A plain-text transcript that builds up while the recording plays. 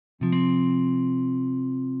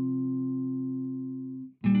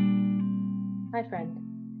friend.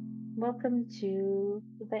 Welcome to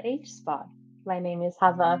the H Spot. My name is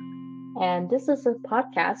Hava, and this is a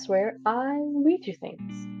podcast where I read you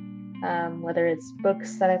things. Whether it's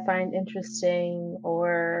books that I find interesting,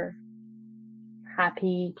 or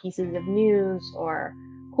happy pieces of news, or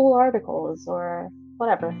cool articles, or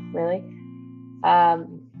whatever, really.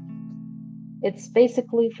 Um, it's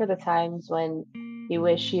basically for the times when you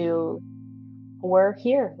wish you were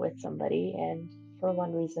here with somebody, and for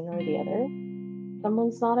one reason or the other,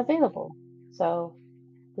 someone's not available. So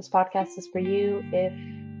this podcast is for you if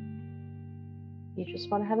you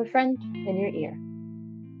just want to have a friend in your ear.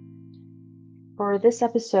 For this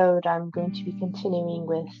episode, I'm going to be continuing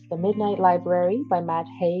with The Midnight Library by Matt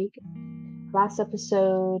Haig. Last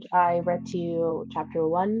episode, I read to you chapter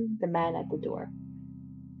one, The Man at the Door.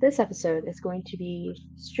 This episode is going to be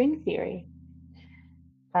string theory.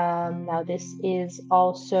 Now, this is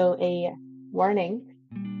also a warning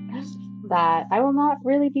that I will not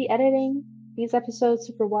really be editing these episodes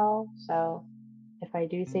super well, so if I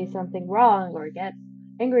do say something wrong or get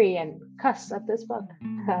angry and cuss at this book,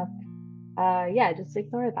 yeah, just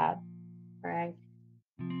ignore that. All right.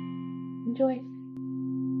 Enjoy.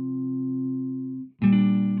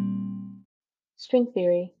 String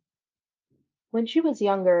theory. When she was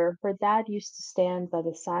younger, her dad used to stand by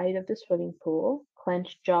the side of the swimming pool,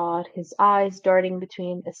 clenched jawed, his eyes darting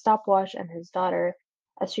between a stopwatch and his daughter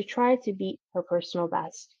as she tried to beat her personal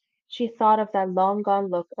best. She thought of that long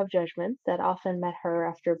gone look of judgment that often met her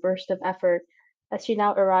after a burst of effort as she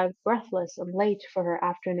now arrived breathless and late for her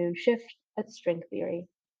afternoon shift at string theory.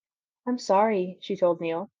 I'm sorry, she told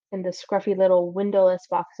Neil, in the scruffy little windowless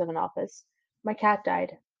box of an office. My cat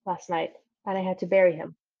died last night, and I had to bury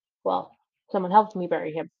him. Well, someone helped me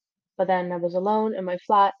bury him. But then I was alone in my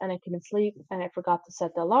flat, and I couldn't sleep, and I forgot to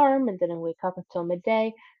set the alarm, and didn't wake up until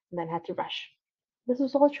midday, and then had to rush. This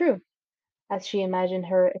was all true. As she imagined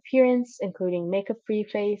her appearance, including makeup-free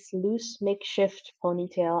face, loose makeshift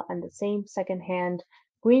ponytail, and the same second-hand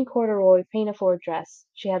green corduroy pinafore dress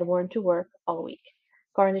she had worn to work all week,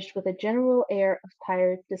 garnished with a general air of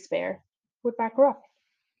tired despair, would back her up.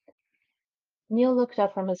 Neil looked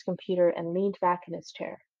up from his computer and leaned back in his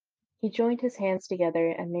chair. He joined his hands together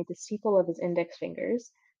and made the steeple of his index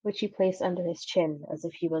fingers, which he placed under his chin as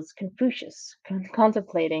if he was Confucius,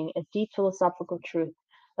 contemplating a deep philosophical truth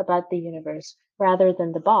about the universe, rather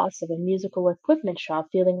than the boss of a musical equipment shop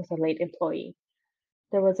dealing with a late employee.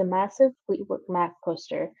 There was a massive Fleetwood Mac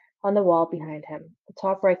poster on the wall behind him, the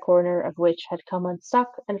top right corner of which had come unstuck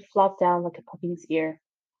and flopped down like a puppy's ear.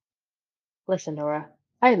 Listen, Nora,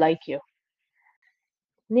 I like you.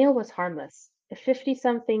 Neil was harmless, a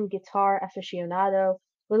 50-something guitar aficionado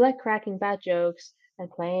who liked cracking bad jokes and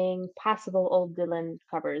playing passable old Dylan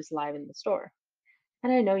covers live in the store.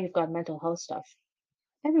 And I know you've got mental health stuff.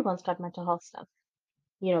 Everyone's got mental health stuff.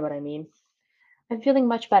 You know what I mean. I'm feeling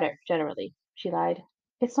much better, generally, she lied.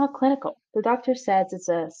 It's not clinical. The doctor says it's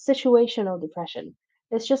a situational depression.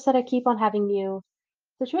 It's just that I keep on having new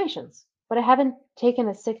situations. But I haven't taken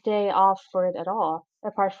a sick day off for it at all,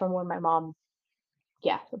 apart from when my mom,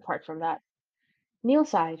 yeah, apart from that. Neil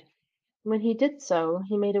sighed. When he did so,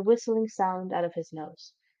 he made a whistling sound out of his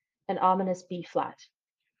nose, an ominous B flat.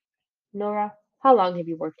 Nora, how long have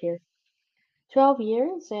you worked here? 12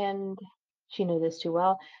 years, and she knew this too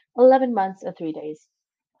well, 11 months and 3 days,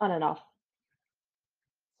 on and off.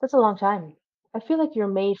 That's a long time. I feel like you're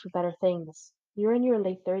made for better things. You're in your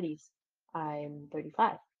late 30s. I'm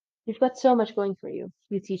 35. You've got so much going for you.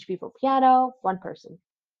 You teach people piano, one person.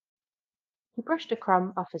 He brushed a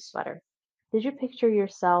crumb off his sweater. Did you picture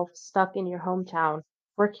yourself stuck in your hometown,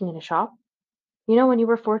 working in a shop? You know, when you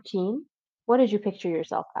were 14, what did you picture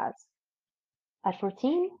yourself as? At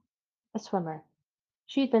 14, a swimmer.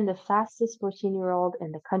 She'd been the fastest 14-year-old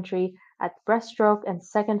in the country at breaststroke and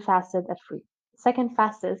second fastest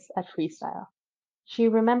at freestyle. She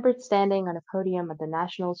remembered standing on a podium at the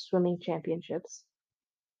National Swimming Championships.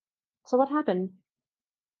 So what happened?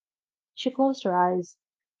 She closed her eyes.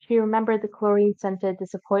 She remembered the chlorine-scented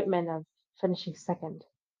disappointment of finishing second.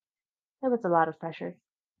 It was a lot of pressure.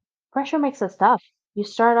 Pressure makes us tough. You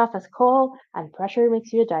start off as coal, and pressure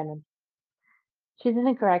makes you a diamond. She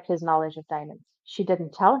didn't correct his knowledge of diamonds. She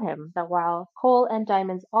didn't tell him that while coal and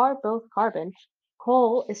diamonds are both carbon,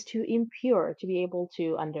 coal is too impure to be able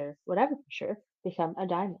to, under whatever pressure, become a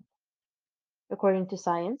diamond. According to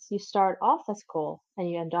science, you start off as coal and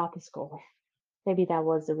you end up as coal. Maybe that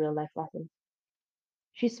was the real life lesson.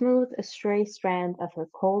 She smoothed a stray strand of her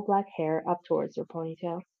coal black hair up towards her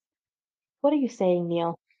ponytail. What are you saying,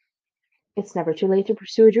 Neil? It's never too late to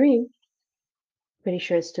pursue a dream. Pretty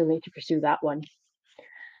sure it's too late to pursue that one.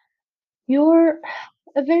 You're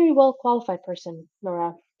A very well qualified person,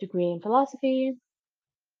 Nora. Degree in philosophy.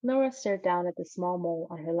 Nora stared down at the small mole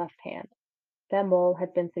on her left hand. That mole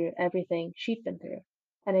had been through everything she'd been through,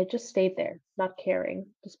 and it just stayed there, not caring,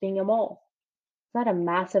 just being a mole. Not a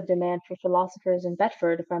massive demand for philosophers in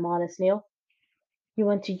Bedford, if I'm honest, Neil. You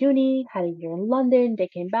went to uni, had a year in London, they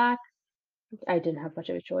came back. I didn't have much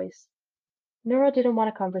of a choice. Nora didn't want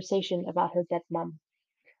a conversation about her dead mum,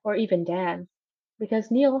 or even Dan,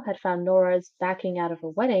 because Neil had found Nora's backing out of a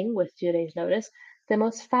wedding with 2 days' notice the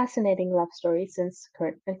most fascinating love story since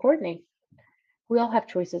Kurt and Courtney. We all have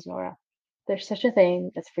choices, Nora. There's such a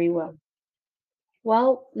thing as free will.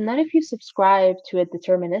 Well, not if you subscribe to a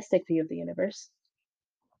deterministic view of the universe.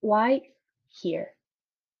 Why here?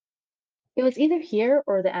 It was either here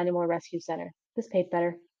or the Animal Rescue Center. This paid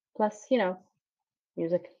better. Plus,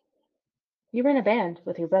 music. You were in a band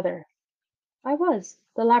with your brother. I was.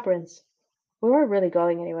 The Labyrinths. We weren't really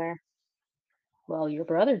going anywhere. Well, your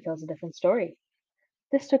brother tells a different story.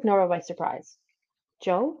 This took Nora by surprise.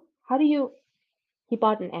 Joe? How do you... He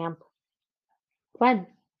bought an amp. When?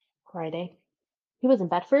 Friday. He was in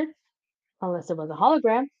Bedford? Unless it was a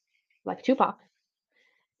hologram, like Tupac.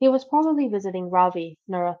 He was probably visiting Ravi,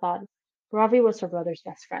 Nora thought. Ravi was her brother's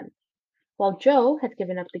best friend. While Joe had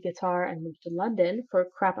given up the guitar and moved to London for a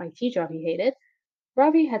crap IT job he hated,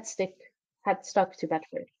 Ravi had stuck to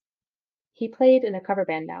Bedford. He played in a cover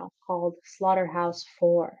band now, called Slaughterhouse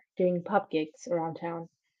 4, doing pub gigs around town.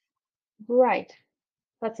 Right,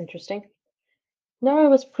 that's interesting. Nora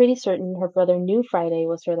was pretty certain her brother knew Friday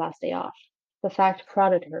was her last day off. The fact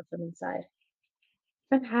prodded her from inside.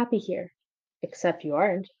 I'm happy here. Except you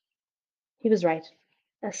aren't. He was right.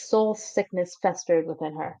 A soul sickness festered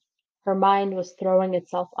within her. Her mind was throwing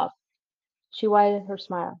itself up. She widened her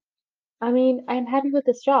smile. I mean, I'm happy with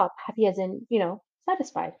this job. Happy as in,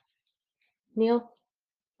 satisfied. Neil,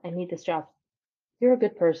 I need this job. You're a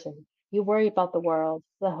good person. You worry about the world,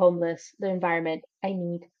 the homeless, the environment. I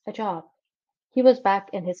need a job. He was back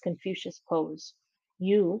in his Confucius pose.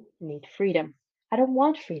 You need freedom. I don't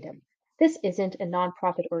want freedom. This isn't a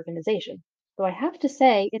nonprofit organization, though I have to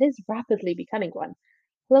say it is rapidly becoming one.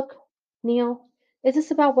 Look, Neil, is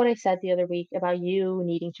this about what I said the other week about you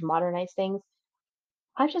needing to modernize things?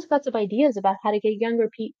 I just got some ideas about how to get younger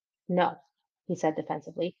people. No, he said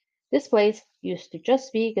defensively. This place used to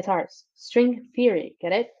just be guitars. String theory,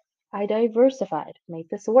 get it? I diversified, make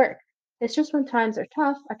this work. It's just when times are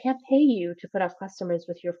tough, I can't pay you to put off customers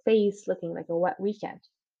with your face looking like a wet weekend.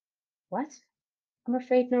 What? I'm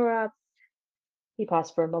afraid, Nora. He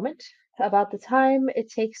paused for a moment. About the time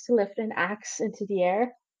it takes to lift an axe into the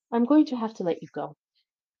air, I'm going to have to let you go.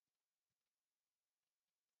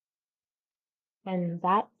 And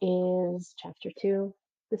that is chapter 2,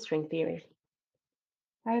 the string theory.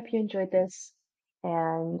 I hope you enjoyed this,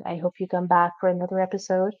 and I hope you come back for another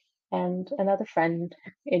episode and another friend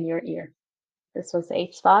in your ear. This was the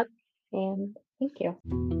eighth spot, and thank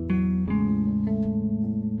you.